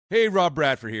Hey, Rob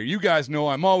Bradford here. You guys know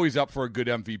I'm always up for a good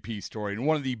MVP story, and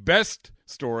one of the best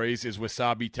stories is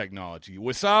Wasabi Technology.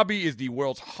 Wasabi is the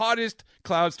world's hottest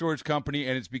cloud storage company,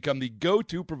 and it's become the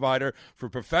go-to provider for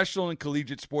professional and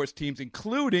collegiate sports teams,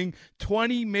 including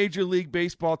 20 Major League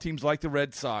Baseball teams like the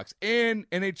Red Sox and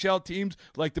NHL teams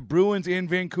like the Bruins and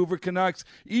Vancouver Canucks.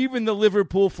 Even the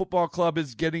Liverpool Football Club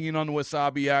is getting in on the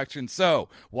Wasabi action. So,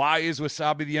 why is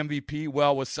Wasabi the MVP?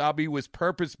 Well, Wasabi was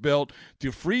purpose-built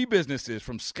to free businesses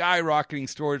from skyrocketing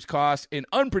storage costs and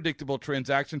unpredictable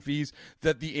transaction fees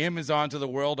that the Amazons of the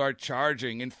world are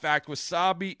charging. In fact,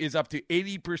 Wasabi is up to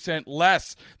 80%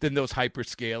 less than those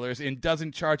hyperscalers and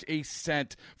doesn't charge a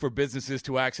cent for businesses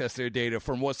to access their data.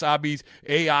 From Wasabi's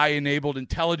AI-enabled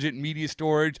intelligent media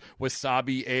storage,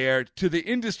 Wasabi Air, to the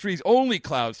industry's only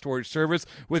cloud storage service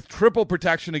with triple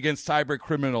protection against cyber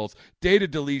criminals, data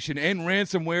deletion, and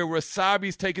ransomware,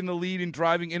 Wasabi's taken the lead in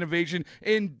driving innovation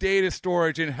in data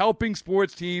storage and helping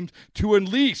sports teams to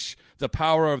unleash the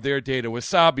power of their data.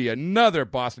 Wasabi, another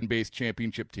Boston-based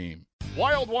championship team.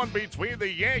 Wild one between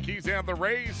the Yankees and the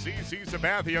Rays. CC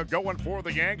Sabathia going for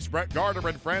the Yanks. Brett Gardner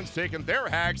and friends taking their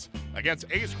hacks against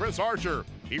ace Chris Archer.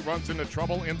 He runs into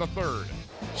trouble in the third.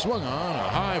 Swung on, a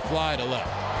high fly to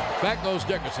left. Back goes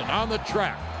Dickerson on the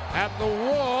track. At the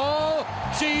wall,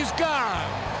 she's gone.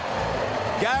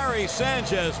 Gary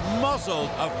Sanchez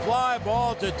muscled a fly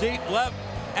ball to deep left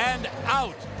and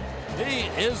out. He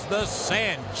is the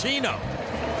Sanchino.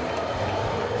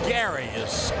 Gary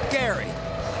is scary.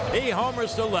 He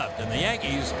homers to left, and the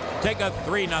Yankees take a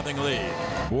 3-0 lead.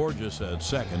 Borges at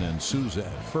second and Souza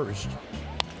at first.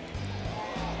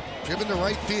 Driven to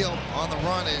right field on the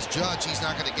run is Judge. He's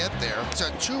not going to get there. It's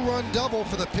a 2-run double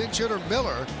for the pinch hitter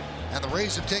Miller, and the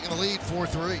Rays have taken the lead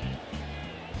 4-3.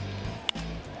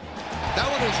 That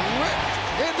one is ripped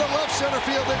into left center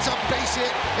field. It's a base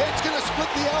hit. It's going to split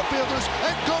the outfielders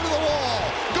and go to the wall.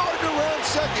 Gardner around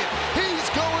second. He's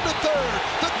going to third.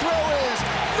 The throw is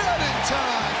not in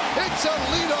time. It's a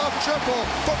leadoff triple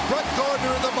for Brett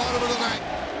Gardner in the bottom of the ninth.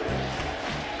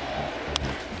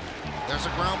 There's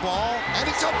a ground ball, and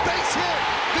it's a base hit.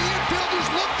 The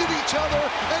infielders looked at each other,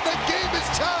 and the game is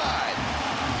tied.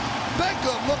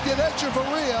 Beckham looked at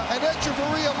Echeverria, and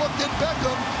Echeverria looked at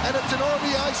Beckham, and it's an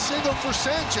RBI single for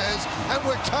Sanchez, and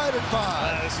we're tied at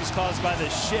 5. This is caused by the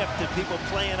shift and people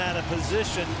playing out of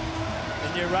position.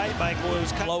 And you're right, Michael, it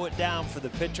was kind of slow it down for the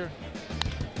pitcher.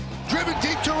 Driven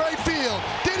deep to right field.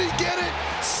 Did he get it?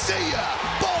 See ya!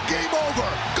 Ball game over.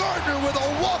 Gardner with a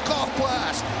walk-off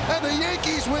blast, and the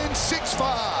Yankees win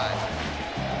 6-5.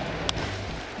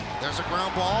 There's a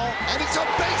ground ball, and it's a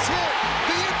base hit.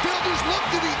 The infielders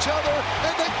looked at each other,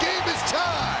 and the game is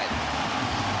tied.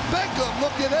 Beckham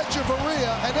looked at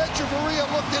Echeverria, and Echeverria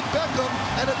looked at Beckham,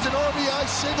 and it's an RBI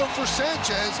single for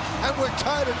Sanchez, and we're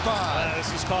tied at 5.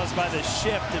 This is caused by the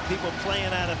shift and people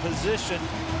playing out of position.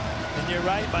 And you're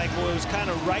right, Michael, it was kind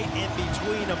of right in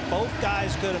between them. Both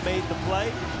guys could have made the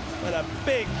play, but a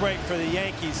big break for the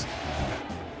Yankees.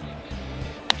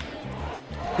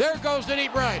 There goes the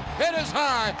deep right. It is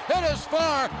high. It is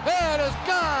far. It is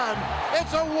gone.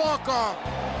 It's a walk-off.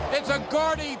 It's a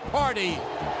Gardy party.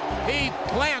 He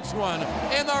plants one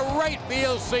in the right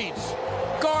field seats.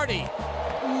 Gardy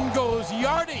goes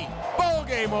Yardy. Ball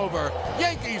game over.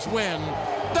 Yankees win.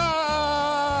 The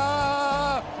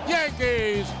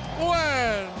Yankees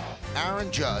win. Aaron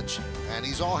Judge, and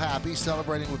he's all happy,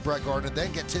 celebrating with Brett Gardner,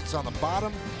 then gets hits on the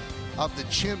bottom of the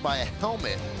chin by a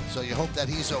helmet, so you hope that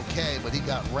he's okay, but he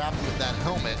got wrapped with that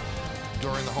helmet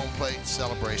during the home plate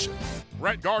celebration.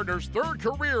 Brett Gardner's third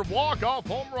career walk-off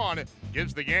home run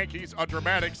gives the Yankees a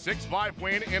dramatic 6-5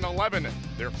 win in 11,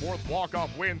 their fourth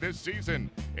walk-off win this season.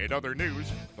 In other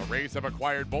news, the Rays have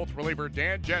acquired both reliever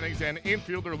Dan Jennings and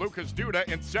infielder Lucas Duda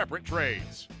in separate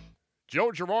trades.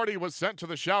 Joe Girardi was sent to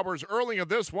the showers early in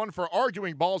this one for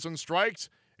arguing balls and strikes,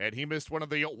 and he missed one of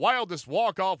the wildest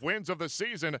walk-off wins of the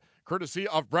season, courtesy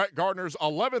of Brett Gardner's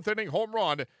 11th inning home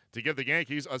run to give the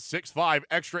Yankees a 6-5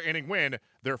 extra inning win,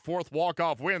 their fourth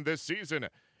walk-off win this season.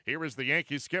 Here is the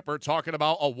Yankees skipper talking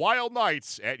about a wild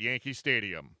night at Yankee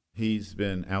Stadium. He's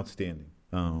been outstanding.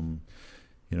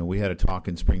 We had a talk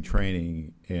in spring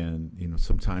training, and,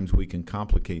 sometimes we can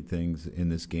complicate things in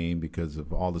this game because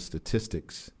of all the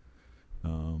statistics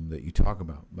that you talk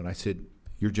about. But I said,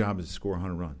 your job is to score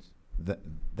 100 runs.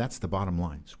 That's the bottom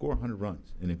line. Score 100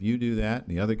 runs. And if you do that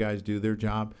and the other guys do their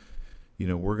job,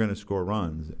 we're going to score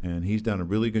runs. And he's done a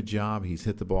really good job. He's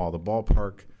hit the ball, the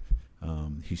ballpark.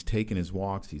 He's taken his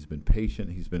walks. He's been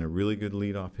patient. He's been a really good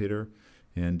leadoff hitter.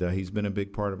 And he's been a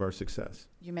big part of our success.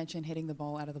 You mentioned hitting the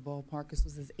ball out of the ballpark. This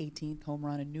was his 18th home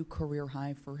run, a new career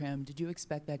high for him. Did you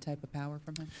expect that type of power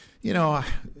from him?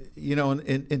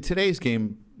 In today's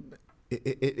game,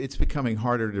 it's becoming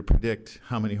harder to predict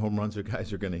how many home runs our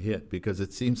guys are going to hit because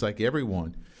it seems like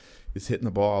everyone is hitting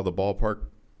the ball. The ballpark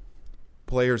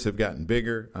players have gotten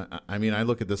bigger. I mean, I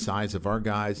look at the size of our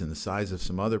guys and the size of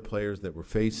some other players that we're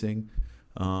facing.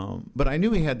 But I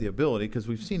knew he had the ability because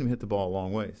we've seen him hit the ball a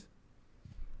long ways.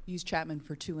 Used Chapman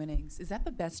for 2 innings. Is that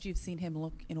the best you've seen him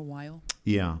look in a while?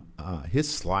 Yeah. His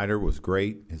slider was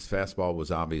great. His fastball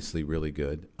was obviously really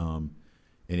good. And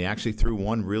he actually threw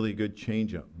one really good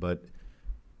changeup. But,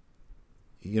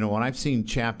 when I've seen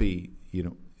Chappie,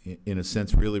 in a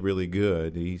sense, really, really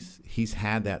good, he's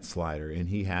had that slider, and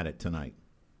he had it tonight.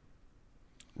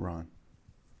 Ron.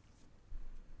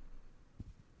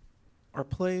 Are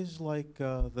plays like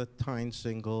the tying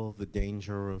single, the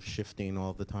danger of shifting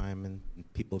all the time and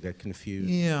people get confused?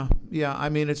 Yeah. I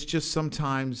mean, it's just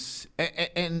sometimes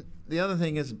and the other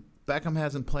thing is Beckham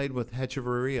hasn't played with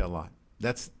Hechavarria a lot.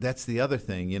 That's the other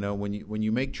thing. When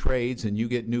you make trades and you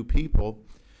get new people,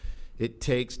 it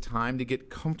takes time to get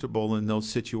comfortable in those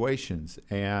situations.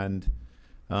 And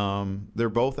they're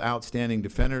both outstanding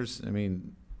defenders. I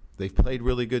mean, they've played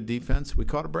really good defense. We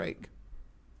caught a break.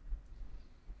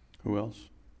 Who else?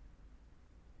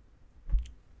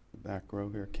 The back row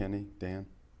here, Kenny, Dan.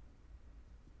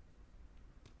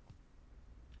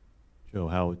 Joe,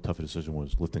 how tough a decision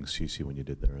was lifting CeCe when you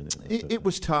did there? It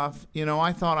was tough.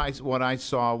 I thought what I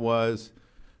saw was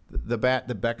the bat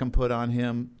that Beckham put on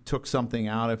him took something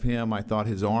out of him. I thought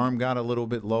his arm got a little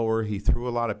bit lower. He threw a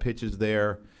lot of pitches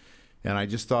there, and I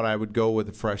just thought I would go with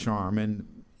a fresh arm.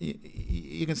 And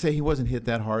you can say he wasn't hit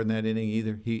that hard in that inning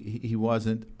either. He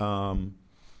wasn't.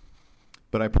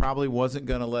 But I probably wasn't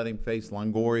going to let him face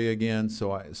Longoria again,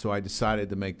 so I decided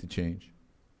to make the change.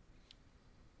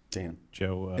 Dan.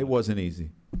 Joe. It wasn't easy.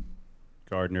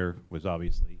 Gardner was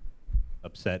obviously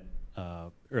upset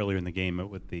earlier in the game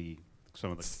with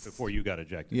before you got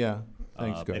ejected. Yeah,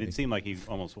 thanks, Gardy. And it seemed like he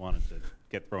almost wanted to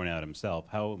get thrown out himself.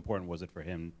 How important was it for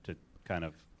him to kind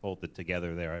of hold it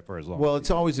together there for as long? Well,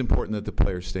 it's always important that the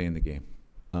players stay in the game.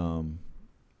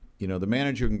 The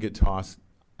manager can get tossed.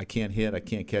 I can't hit, I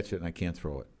can't catch it, and I can't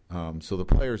throw it. So the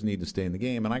players need to stay in the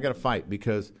game. And I got to fight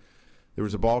because there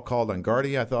was a ball called on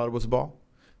Gardy, I thought it was a ball.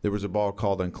 There was a ball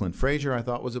called on Clint Frazier, I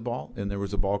thought was a ball. And there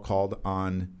was a ball called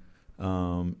on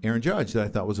Aaron Judge that I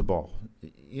thought was a ball.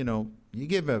 You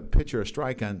give a pitcher a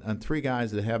strike on 3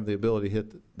 guys that have the ability to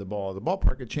hit the ball at the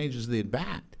ballpark, it changes the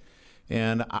at-bat.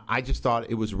 And I just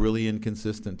thought it was really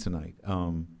inconsistent tonight.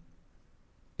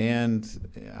 And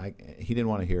he didn't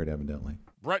want to hear it, evidently.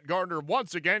 Brett Gardner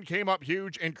once again came up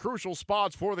huge in crucial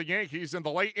spots for the Yankees in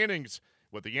the late innings.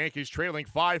 With the Yankees trailing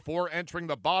 5-4 entering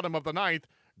the bottom of the ninth,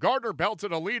 Gardner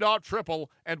belted a leadoff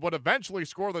triple and would eventually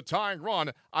score the tying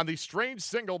run on the strange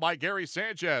single by Gary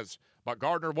Sanchez. But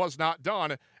Gardner was not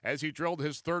done as he drilled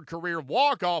his 3rd career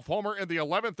walk-off homer in the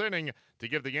 11th inning to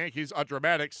give the Yankees a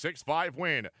dramatic 6-5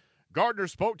 win. Gardner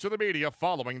spoke to the media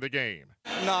following the game.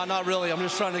 No, not really. I'm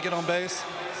just trying to get on base.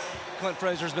 Clint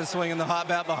Frazier's been swinging the hot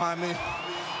bat behind me.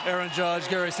 Aaron Judge,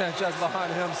 Gary Sanchez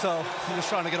behind him, so I'm just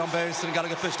trying to get on base and got a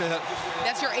good pitch to hit.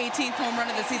 That's your 18th home run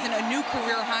of the season, a new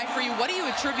career high for you. What do you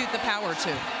attribute the power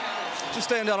to? Just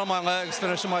staying down on my legs,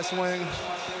 finishing my swing,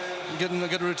 getting a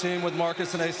good routine with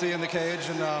Marcus and AC in the cage,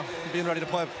 and being ready to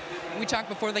play. We talked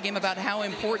before the game about how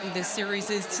important this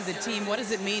series is to the team. What does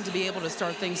it mean to be able to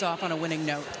start things off on a winning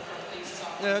note?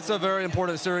 Yeah, it's a very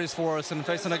important series for us, and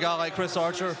facing a guy like Chris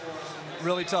Archer,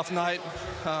 really tough night.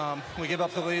 We gave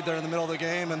up the lead there in the middle of the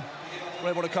game, and we're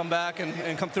able to come back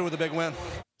and come through with a big win.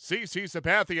 CC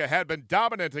Sabathia had been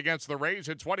dominant against the Rays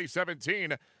in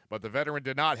 2017, but the veteran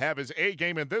did not have his A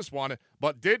game in this one,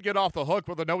 but did get off the hook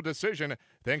with a no decision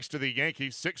thanks to the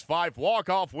Yankees' 6-5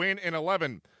 walk-off win in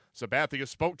 11. Sabathia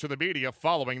spoke to the media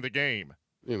following the game.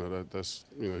 That's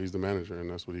he's the manager, and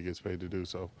that's what he gets paid to do.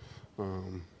 So,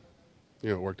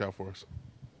 it worked out for us.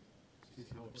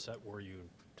 How upset were you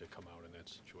to come out in that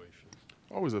situation?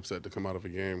 Always upset to come out of a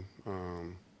game,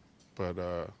 but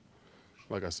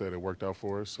like I said, it worked out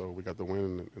for us, so we got the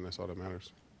win, and that's all that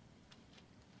matters.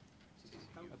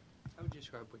 How would you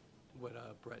describe what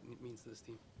Brett means to this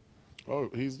team? Oh,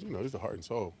 he's the heart and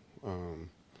soul.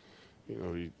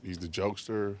 He's the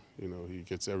jokester. He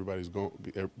gets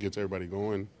everybody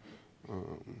going.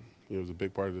 He was a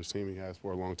big part of this team. He has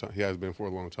for a long time. He has been for a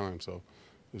long time. So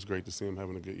it's great to see him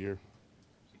having a good year.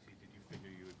 Did you figure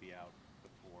you would be out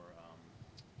before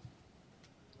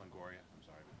Longoria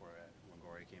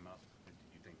came up? Did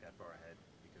you think that far ahead?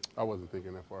 I wasn't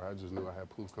thinking that far. I just knew I had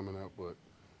Plouffe coming up, but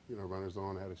runners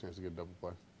on. I had a chance to get a double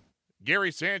play.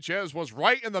 Gary Sanchez was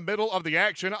right in the middle of the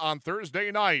action on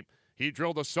Thursday night. He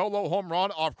drilled a solo home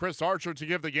run off Chris Archer to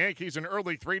give the Yankees an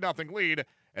early 3-0 lead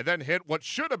and then hit what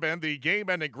should have been the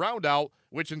game-ending groundout,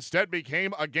 which instead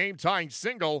became a game-tying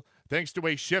single thanks to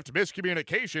a shift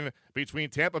miscommunication between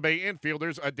Tampa Bay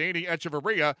infielders Adeiny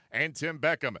Hechavarria and Tim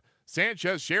Beckham.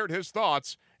 Sanchez shared his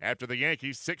thoughts after the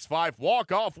Yankees' 6-5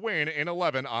 walk-off win in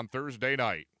 11 on Thursday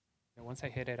night. Once I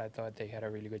hit it, I thought they had a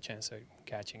really good chance of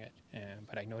catching it,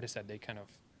 but I noticed that they kind of,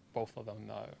 both of them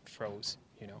froze,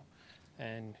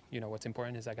 And, what's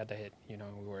important is I got the hit,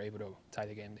 we were able to tie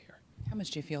the game there. How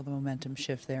much do you feel the momentum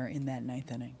shift there in that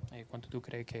ninth inning? ¿Cuánto tú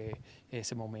crees que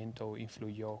ese momento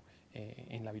influyó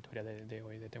en la victoria de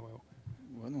hoy de este juego?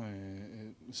 Bueno,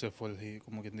 ese fue el hit,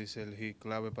 como quien dice, el hit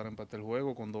clave para empatar el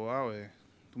juego con 2 outs,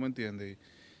 ¿tú me entiendes?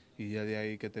 Y ya de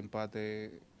ahí que te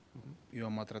empate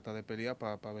íbamos a tratar de pelear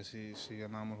para ver si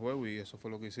ganábamos el juego, y eso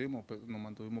fue lo que hicimos, nos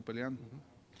mantuvimos peleando.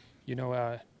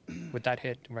 With that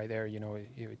hit right there,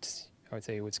 I would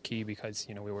say it was key because,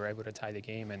 we were able to tie the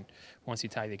game, and once you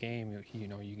tie the game,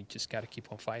 you just got to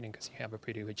keep on fighting because you have a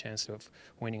pretty good chance of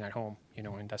winning at home,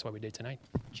 and that's what we did tonight.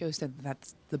 Joe said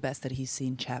that's the best that he's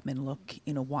seen Chapman look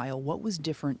in a while. What was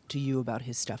different to you about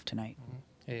his stuff tonight?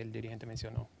 El dirigente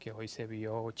mencionó que hoy se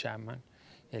vio Chapman,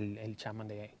 el Chapman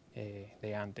de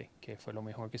antes, que fue lo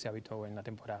mejor que se ha visto en la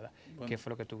temporada. Bueno, ¿qué fue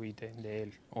lo que tuviste de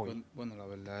él hoy? Bueno, la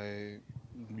verdad es,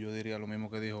 yo diría lo mismo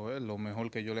que dijo él. Lo mejor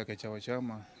que yo le he echado a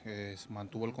Chapman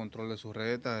mantuvo el control de su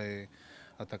recta,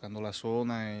 atacando la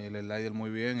zona, el slider muy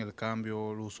bien, el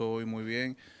cambio lo usó hoy muy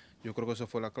bien. Yo creo que eso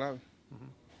fue la clave.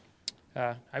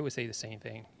 I would say the same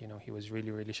thing. He was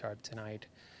really, really sharp tonight.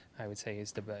 I would say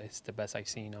it's the best I've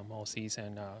seen him all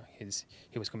season.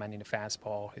 He was commanding the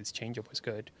fastball. His changeup was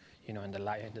good, and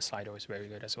the slider was very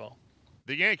good as well.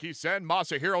 The Yankees send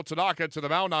Masahiro Tanaka to the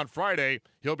mound on Friday.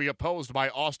 He'll be opposed by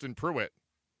Austin Pruitt.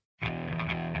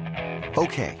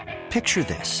 Okay, picture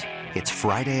this. It's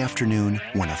Friday afternoon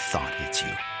when a thought hits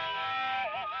you.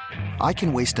 I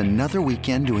can waste another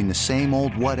weekend doing the same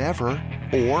old whatever,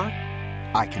 or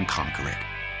I can conquer it.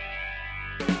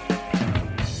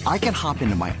 I can hop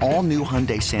into my all-new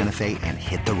Hyundai Santa Fe and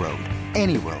hit the road.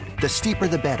 Any road. The steeper,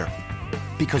 the better.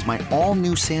 Because my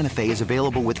all-new Santa Fe is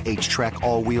available with H-Track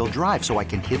all-wheel drive, so I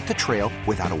can hit the trail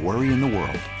without a worry in the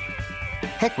world.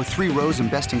 Heck, with 3 rows and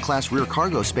best-in-class rear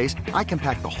cargo space, I can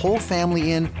pack the whole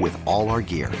family in with all our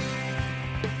gear.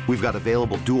 We've got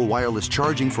available dual wireless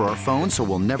charging for our phones, so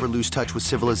we'll never lose touch with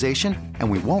civilization, and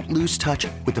we won't lose touch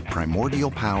with the primordial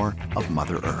power of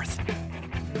Mother Earth.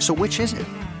 So which is it?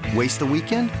 Waste the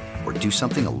weekend or do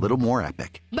something a little more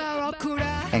epic?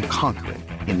 And conquer it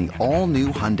in the all-new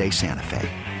Hyundai Santa Fe.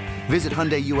 Visit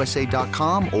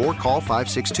HyundaiUSA.com or call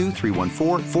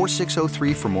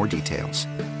 562-314-4603 for more details.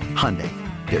 Hyundai,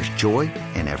 there's joy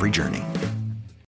in every journey.